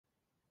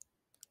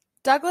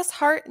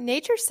Douglas-Hart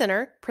Nature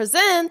Center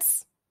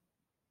presents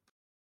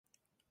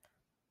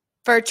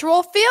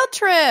Virtual Field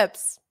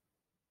Trips.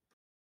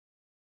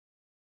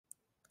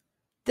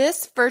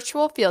 This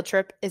virtual field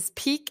trip is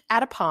Peek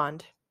at a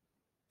Pond.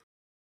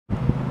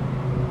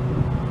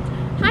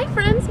 Hi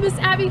friends, Miss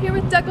Abby here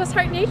with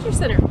Douglas-Hart Nature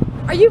Center.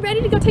 Are you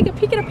ready to go take a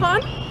peek at a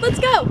pond? Let's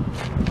go!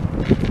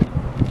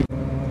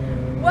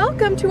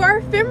 Welcome to our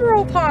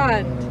ephemeral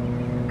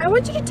pond. I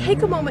want you to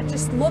take a moment,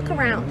 just look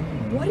around.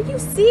 What do you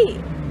see?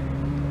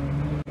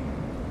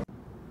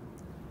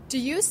 Do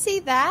you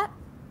see that?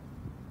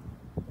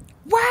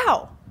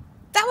 Wow!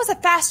 That was a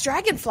fast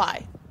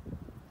dragonfly!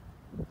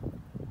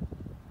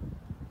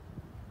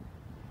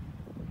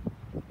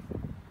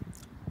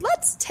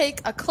 Let's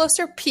take a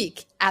closer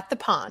peek at the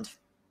pond.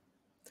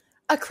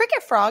 A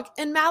cricket frog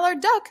and mallard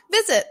duck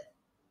visit.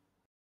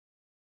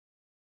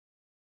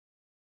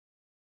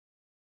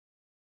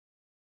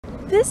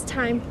 This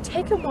time,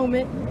 take a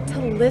moment to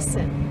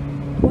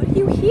listen. What do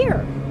you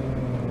hear?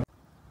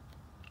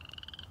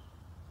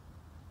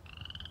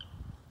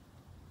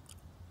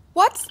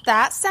 What's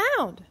that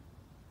sound?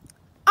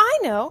 I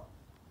know.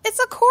 It's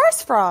a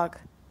chorus frog.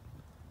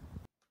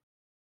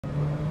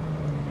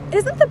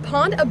 Isn't the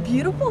pond a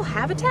beautiful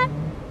habitat?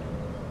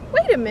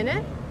 Wait a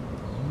minute.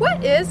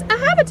 What is a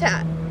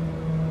habitat?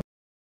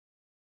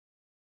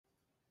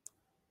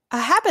 A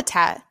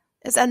habitat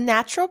is a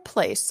natural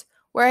place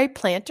where a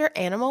plant or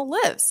animal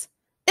lives.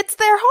 It's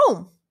their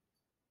home.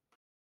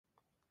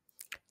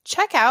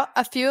 Check out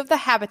a few of the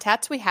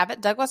habitats we have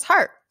at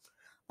Douglas-Hart,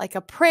 like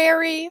a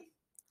prairie,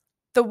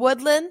 the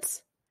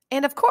woodlands,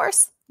 and of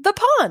course, the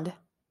pond.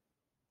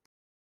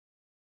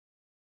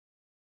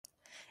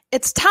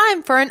 It's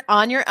time for an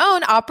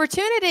on-your-own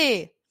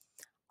opportunity.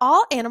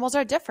 All animals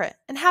are different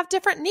and have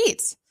different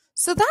needs,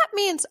 so that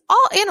means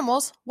all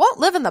animals won't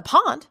live in the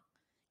pond.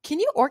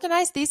 Can you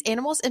organize these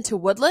animals into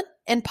woodland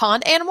and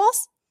pond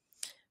animals?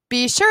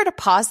 Be sure to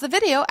pause the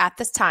video at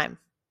this time.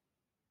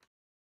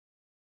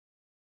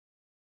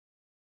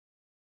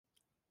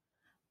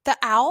 The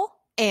owl,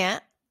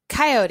 ant,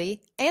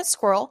 coyote, and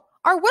squirrel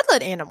are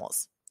woodland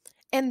animals,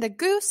 and the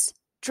goose,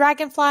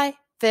 dragonfly,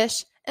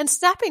 fish, and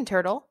snapping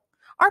turtle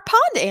are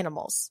pond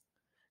animals.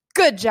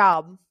 Good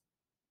job!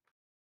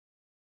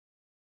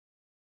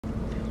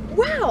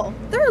 Wow,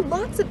 there are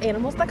lots of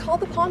animals that call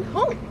the pond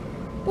home.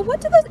 But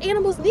what do those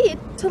animals need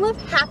to live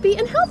happy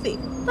and healthy?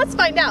 Let's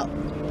find out.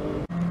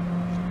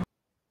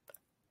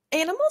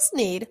 Animals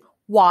need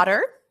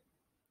water,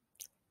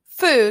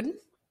 food,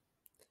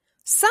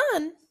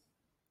 sun,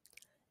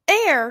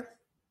 air,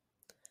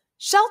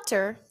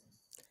 shelter,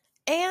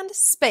 and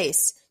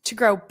space to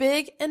grow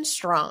big and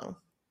strong.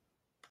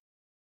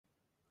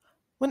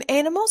 When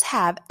animals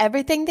have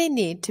everything they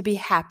need to be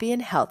happy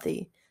and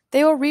healthy,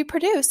 they will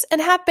reproduce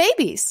and have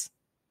babies.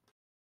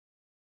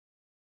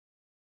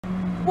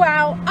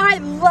 Wow, I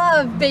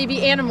love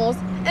baby animals,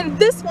 and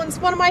this one's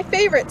one of my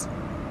favorites.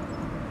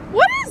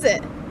 What is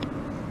it?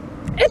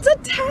 It's a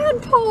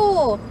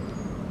tadpole!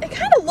 It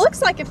kind of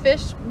looks like a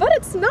fish, but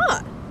it's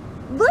not.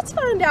 Let's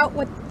find out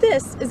what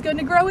this is going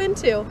to grow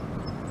into.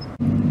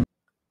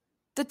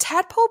 The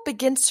tadpole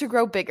begins to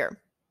grow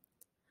bigger.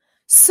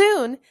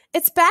 Soon,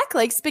 its back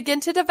legs begin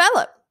to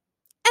develop,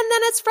 and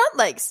then its front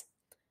legs.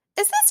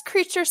 Is this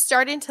creature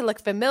starting to look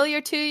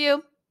familiar to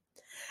you?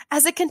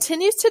 As it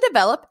continues to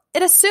develop,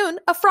 it is soon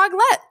a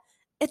froglet.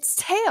 Its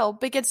tail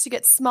begins to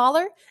get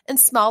smaller and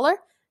smaller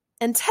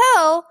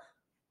until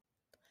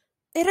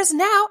it is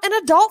now an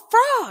adult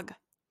frog.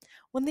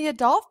 When the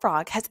adult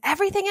frog has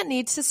everything it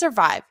needs to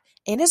survive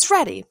and is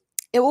ready,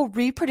 it will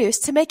reproduce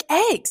to make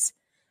eggs.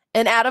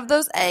 And out of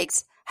those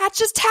eggs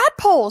hatches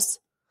tadpoles.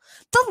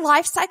 The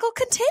life cycle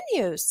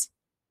continues.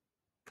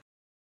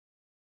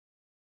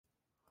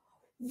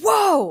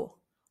 Whoa!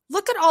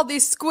 Look at all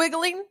these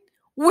squiggling,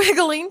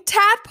 wiggling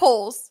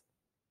tadpoles.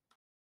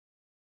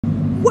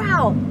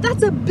 Wow,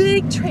 that's a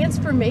big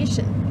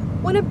transformation.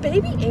 When a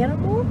baby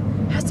animal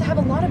has to have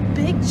a lot of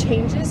big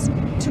changes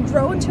to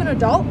grow into an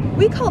adult,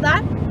 we call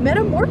that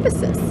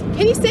metamorphosis.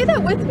 Can you say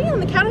that with me on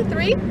the count of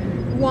 3?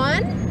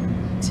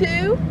 1,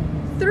 2,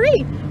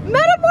 3.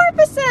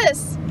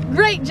 Metamorphosis!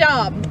 Great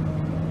job!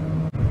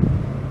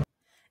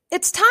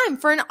 It's time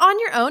for an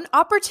on-your-own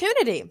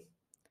opportunity.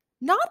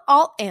 Not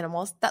all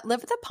animals that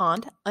live at the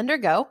pond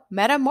undergo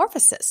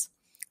metamorphosis.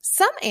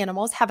 Some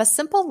animals have a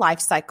simple life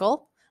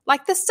cycle,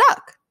 like this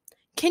duck.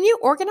 Can you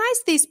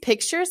organize these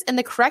pictures in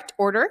the correct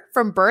order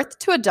from birth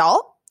to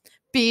adult?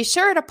 Be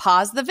sure to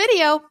pause the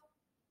video.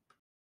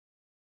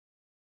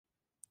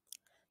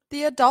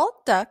 The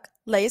adult duck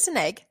lays an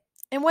egg,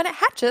 and when it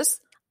hatches,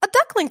 a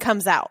duckling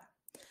comes out.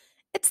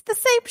 It's the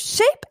same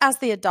shape as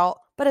the adult,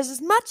 but it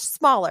is much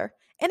smaller,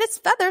 and its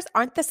feathers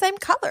aren't the same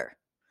color.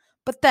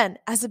 But then,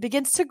 as it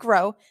begins to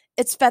grow,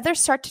 its feathers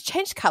start to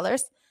change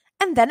colors,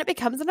 and then it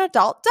becomes an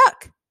adult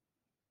duck.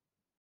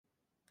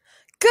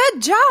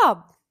 Good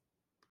job!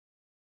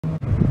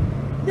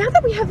 Now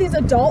that we have these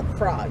adult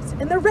frogs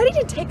and they're ready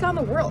to take on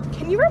the world,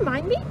 can you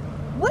remind me,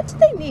 what do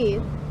they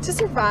need to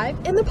survive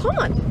in the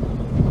pond?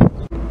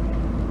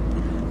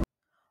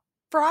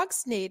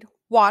 Frogs need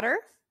water,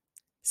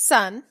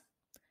 sun,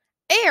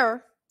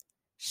 air,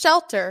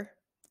 shelter,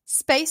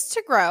 space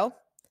to grow,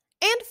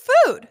 and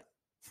food.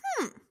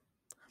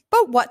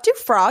 But what do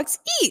frogs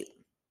eat?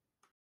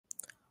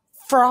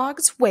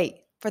 Frogs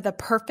wait for the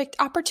perfect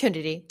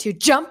opportunity to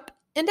jump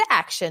into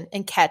action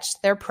and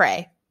catch their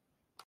prey.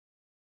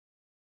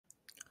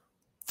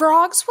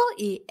 Frogs will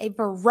eat a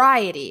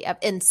variety of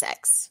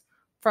insects,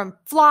 from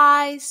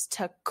flies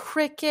to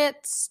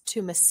crickets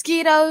to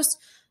mosquitoes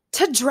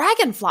to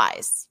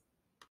dragonflies.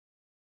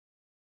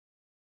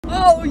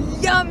 Oh,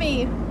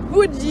 yummy!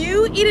 Would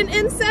you eat an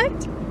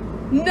insect?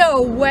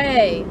 No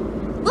way!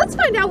 Let's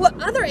find out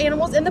what other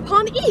animals in the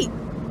pond eat.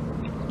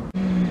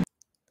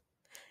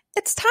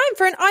 It's time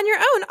for an on your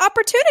own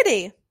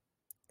opportunity.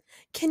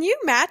 Can you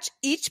match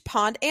each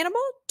pond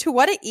animal to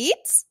what it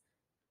eats?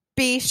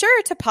 Be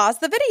sure to pause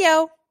the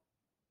video.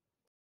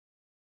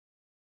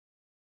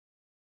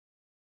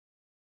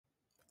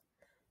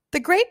 The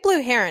great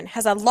blue heron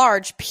has a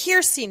large,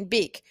 piercing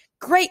beak,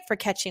 great for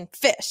catching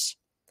fish.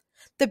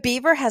 The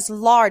beaver has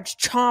large,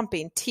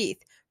 chomping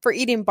teeth for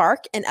eating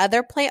bark and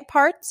other plant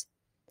parts.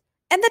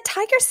 And the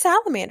tiger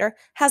salamander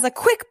has a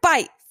quick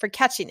bite for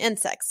catching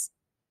insects.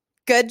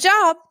 Good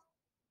job!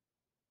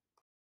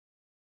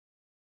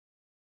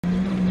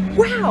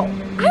 Wow!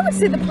 I would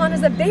say the pond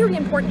is a very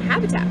important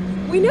habitat.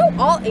 We know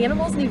all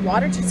animals need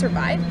water to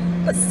survive,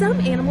 but some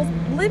animals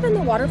live in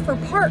the water for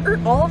part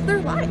or all of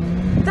their life.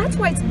 That's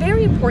why it's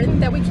very important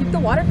that we keep the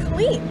water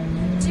clean.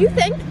 Do you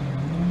think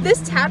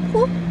this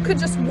tadpole could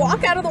just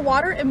walk out of the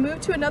water and move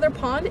to another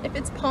pond if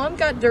its pond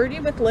got dirty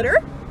with litter?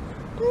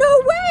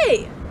 No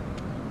way!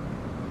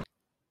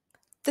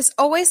 This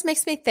always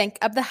makes me think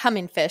of the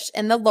hummingfish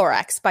in the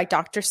Lorax by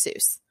Dr.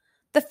 Seuss.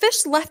 The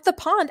fish left the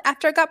pond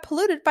after it got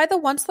polluted by the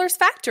Onceler's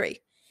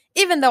factory.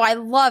 Even though I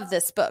love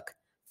this book,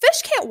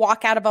 fish can't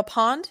walk out of a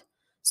pond.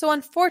 So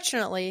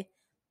unfortunately,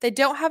 they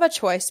don't have a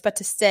choice but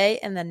to stay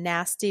in the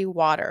nasty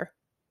water.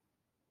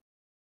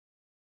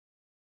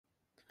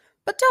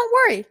 But don't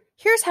worry,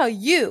 here's how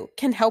you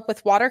can help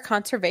with water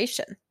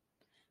conservation.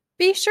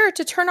 Be sure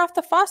to turn off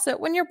the faucet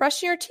when you're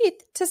brushing your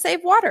teeth to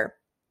save water.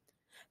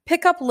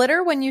 Pick up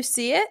litter when you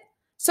see it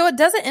so it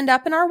doesn't end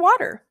up in our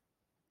water.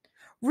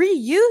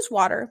 Reuse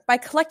water by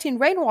collecting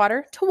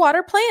rainwater to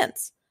water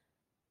plants.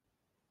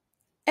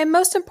 And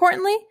most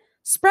importantly,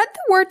 spread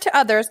the word to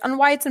others on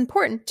why it's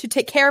important to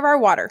take care of our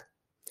water.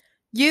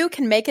 You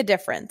can make a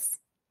difference.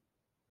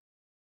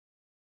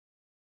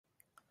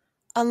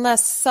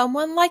 Unless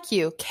someone like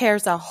you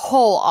cares a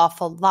whole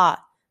awful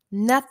lot,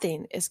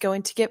 nothing is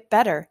going to get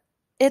better.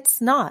 It's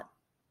not.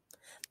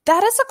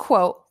 That is a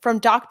quote from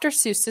Dr.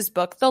 Seuss's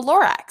book, The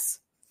Lorax.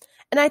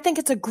 And I think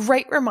it's a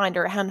great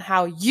reminder on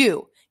how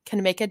you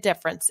can make a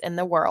difference in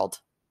the world.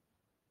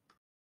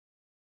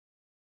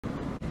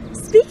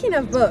 Speaking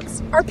of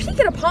books, our peek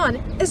at a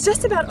pond is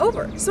just about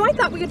over, so I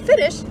thought we could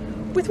finish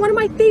with one of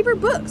my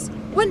favorite books,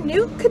 What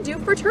Newt Could Do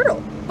for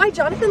Turtle by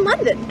Jonathan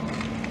London.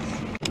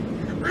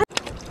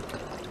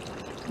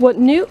 What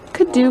Newt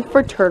Could Do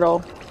for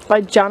Turtle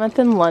by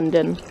Jonathan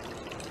London.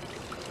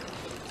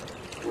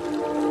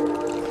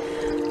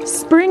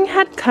 Spring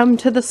had come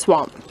to the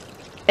swamp.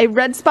 A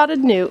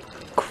red-spotted newt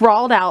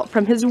crawled out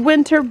from his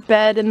winter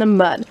bed in the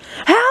mud.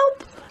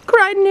 "Help!"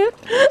 cried Newt.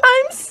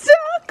 "I'm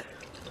stuck!"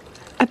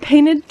 A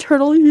painted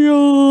turtle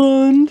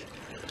yawned,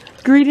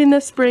 greeting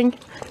the spring.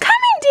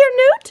 "Coming, dear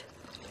Newt!"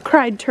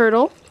 cried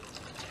Turtle.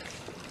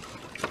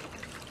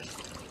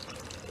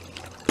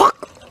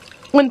 "Puck!"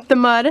 went the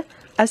mud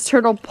as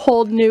Turtle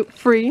pulled Newt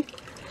free.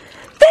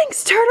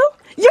 "Thanks, Turtle!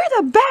 You're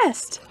the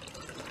best!"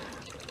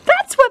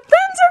 "That's what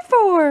friends are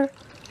for!"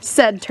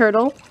 said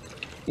Turtle.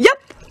 "Yup,"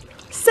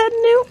 said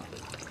Newt.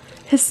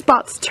 His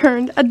spots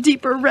turned a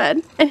deeper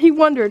red, and he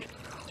wondered,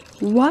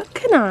 what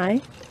can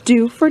I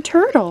do for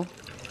Turtle?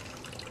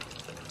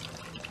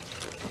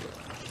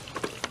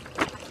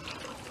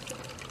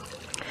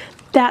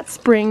 That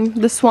spring,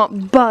 the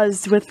swamp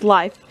buzzed with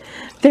life.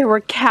 There were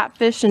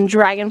catfish and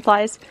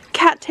dragonflies,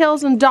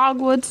 cattails and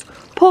dogwoods,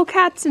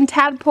 polecats and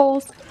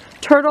tadpoles.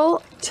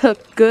 Turtle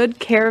took good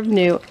care of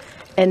Newt,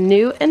 and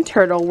Newt and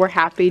Turtle were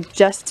happy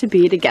just to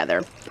be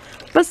together.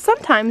 But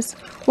sometimes,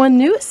 when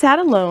Newt sat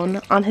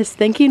alone on his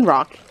thinking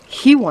rock,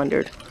 he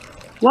wondered,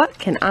 what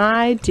can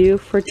I do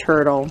for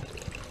Turtle?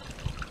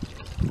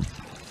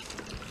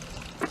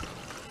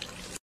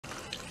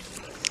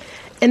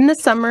 In the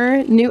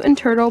summer, Newt and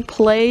Turtle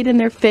played in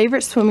their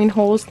favorite swimming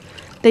holes.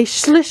 They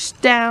slished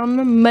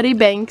down muddy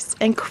banks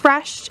and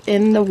crashed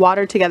in the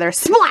water together.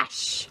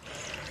 Splash!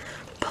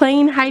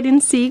 Playing hide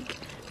and seek,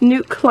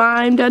 Newt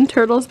climbed on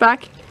Turtle's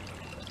back.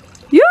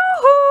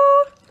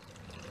 Yoo-hoo!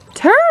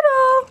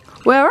 Turtle!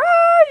 Where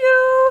are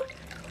you?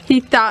 He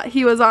thought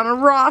he was on a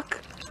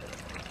rock.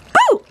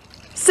 Boo!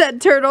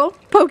 Said Turtle,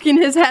 poking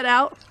his head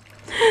out.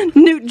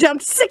 Newt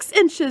jumped 6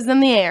 inches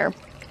in the air.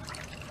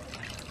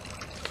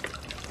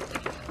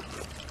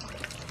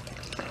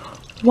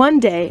 One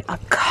day, a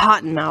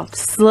cottonmouth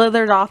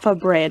slithered off a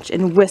branch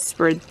and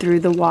whispered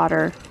through the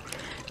water.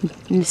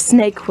 The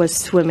snake was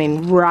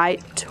swimming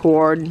right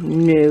toward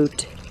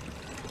Newt.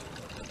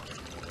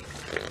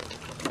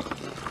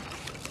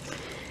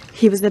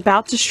 He was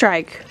about to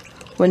strike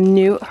when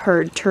Newt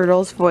heard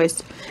Turtle's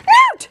voice.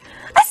 Newt!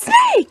 A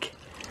snake!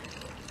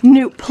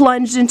 Newt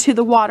plunged into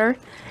the water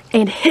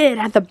and hid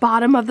at the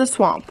bottom of the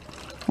swamp.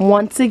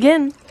 Once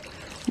again,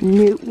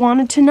 Newt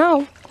wanted to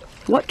know,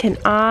 what can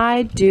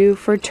I do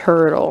for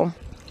Turtle?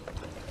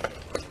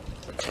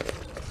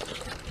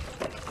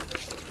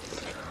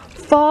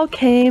 Fall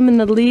came and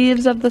the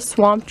leaves of the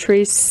swamp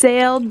trees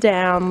sailed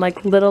down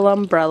like little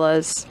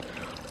umbrellas.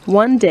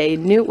 One day,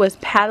 Newt was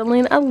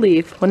paddling a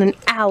leaf when an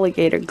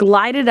alligator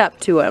glided up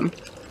to him.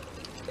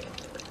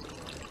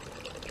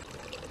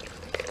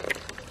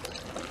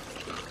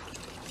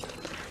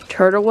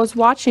 Turtle was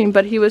watching,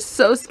 but he was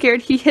so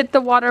scared he hit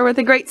the water with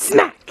a great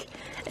smack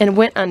and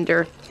went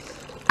under.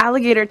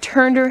 Alligator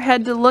turned her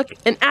head to look,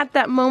 and at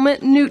that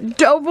moment, Newt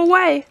dove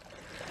away.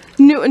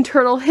 Newt and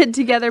Turtle hid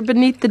together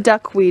beneath the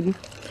duckweed.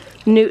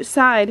 Newt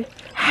sighed,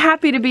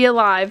 happy to be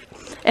alive,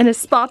 and his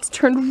spots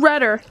turned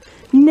redder.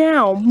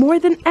 Now, more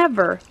than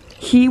ever,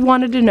 he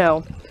wanted to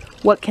know,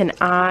 what can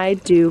I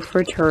do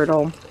for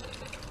Turtle?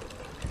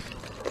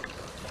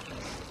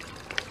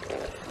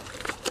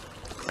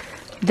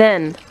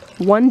 Then,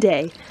 one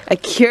day, a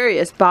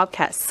curious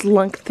bobcat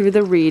slunk through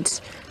the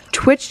reeds,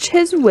 twitched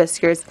his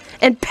whiskers,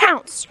 and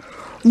pounced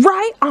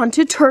right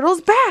onto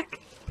Turtle's back.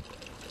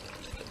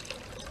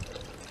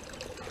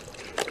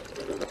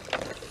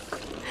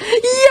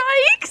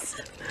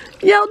 Yikes!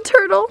 Yelled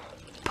Turtle,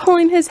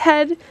 pulling his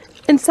head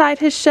inside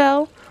his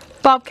shell.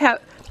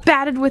 Bobcat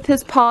batted with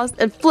his paws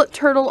and flipped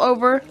Turtle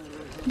over.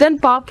 Then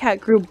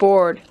Bobcat grew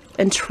bored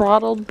and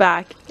trotted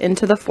back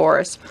into the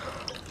forest.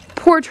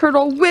 Poor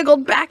Turtle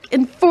wiggled back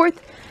and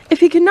forth. If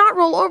he could not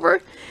roll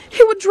over,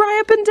 he would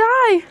dry up and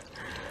die.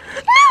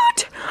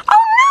 Newt!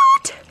 Oh,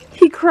 Newt!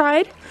 He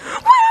cried.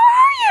 Where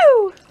are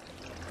you?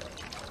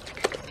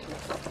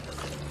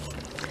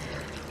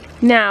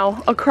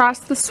 Now, across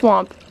the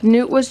swamp,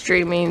 Newt was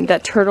dreaming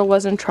that Turtle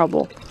was in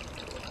trouble.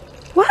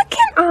 What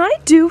can I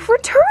do for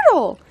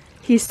Turtle?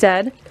 He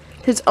said.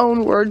 His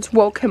own words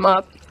woke him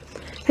up.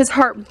 His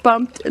heart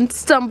bumped and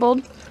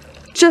stumbled.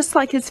 Just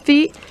like his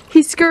feet,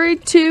 he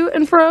scurried to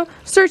and fro,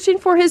 searching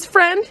for his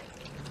friend.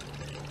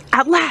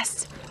 At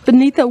last,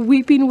 beneath a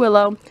weeping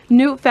willow,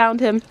 Newt found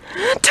him.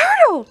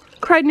 Turtle!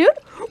 Cried Newt.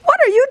 What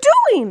are you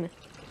doing?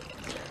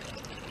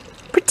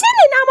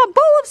 Pretending I'm a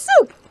bowl of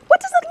soup. What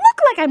does it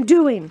look like I'm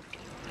doing?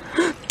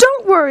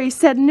 Don't worry,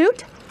 said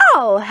Newt.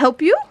 I'll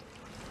help you.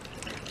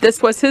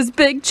 This was his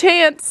big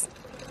chance.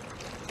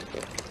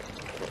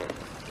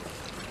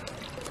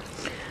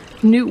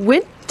 Newt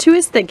went to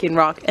his thinking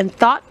rock and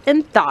thought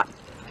and thought.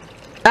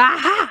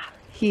 Aha!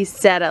 He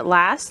said at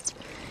last.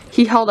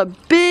 He held a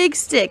big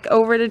stick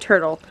over to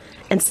Turtle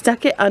and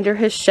stuck it under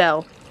his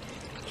shell.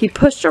 He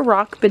pushed a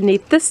rock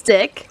beneath the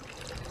stick.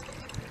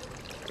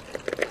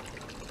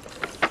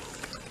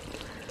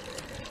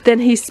 Then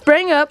he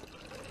sprang up,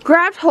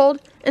 grabbed hold,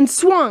 and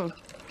swung.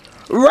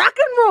 Rock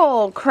and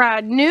roll,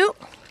 cried Newt.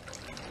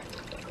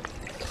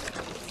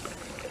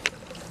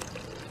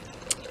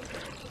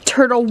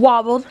 Turtle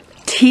wobbled,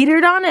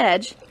 teetered on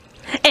edge,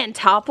 and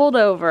toppled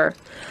over.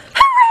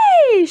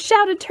 Hooray!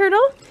 Shouted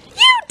Turtle.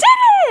 You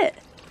did it!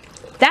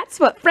 That's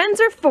what friends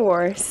are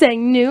for,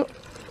 sang Newt.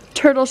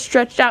 Turtle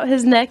stretched out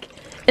his neck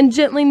and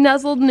gently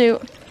nuzzled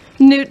Newt.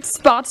 Newt's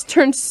spots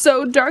turned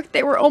so dark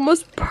they were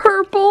almost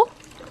purple.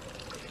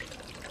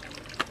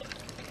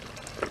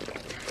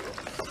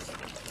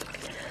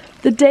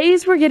 The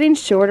days were getting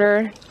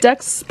shorter.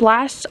 Ducks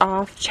splashed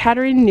off,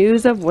 chattering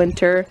news of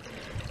winter.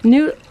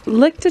 Newt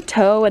licked a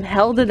toe and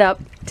held it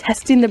up,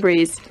 testing the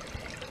breeze.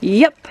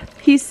 Yep,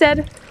 he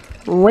said.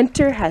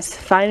 Winter has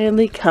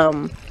finally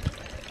come.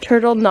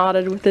 Turtle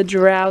nodded with a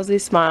drowsy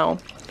smile.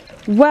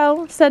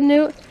 Well, said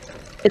Newt,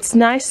 it's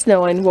nice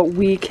knowing what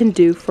we can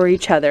do for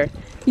each other.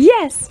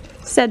 Yes,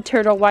 said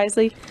Turtle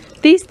wisely.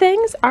 These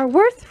things are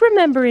worth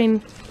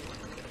remembering.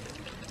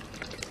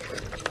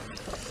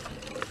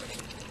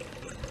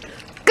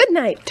 Good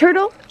night,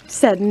 Turtle,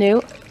 said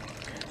Newt.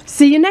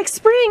 See you next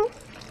spring.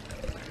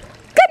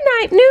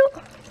 Good night,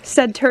 Newt,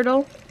 said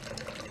Turtle.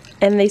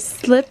 And they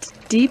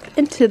slipped deep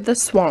into the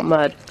swamp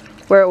mud,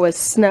 where it was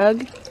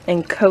snug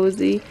and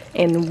cozy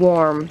and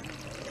warm.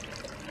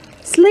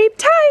 Sleep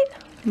tight,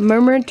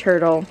 murmured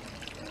Turtle.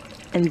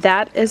 And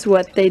that is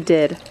what they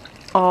did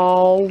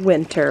all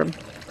winter.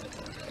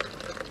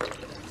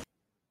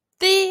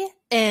 The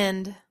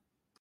end.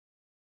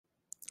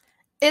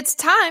 It's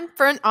time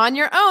for an on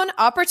your own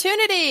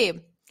opportunity.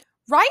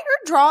 Write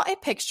or draw a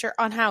picture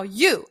on how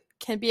you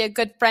can be a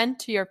good friend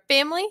to your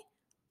family,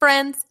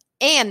 friends,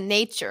 and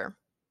nature.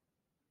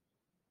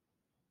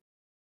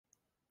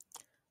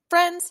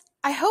 Friends,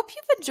 I hope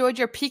you've enjoyed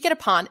your peek at a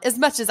pond as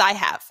much as I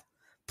have.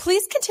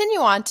 Please continue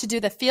on to do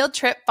the field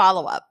trip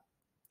follow-up.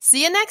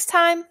 See you next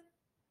time.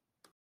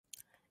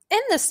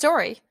 In the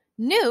story,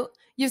 Newt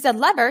used a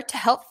lever to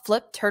help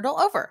flip Turtle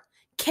over.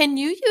 Can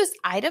you use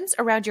items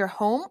around your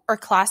home or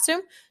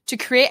classroom to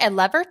create a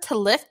lever to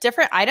lift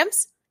different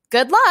items?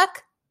 Good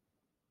luck!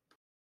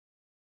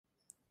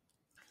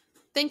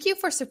 Thank you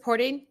for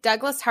supporting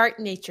Douglas-Hart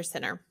Nature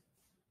Center.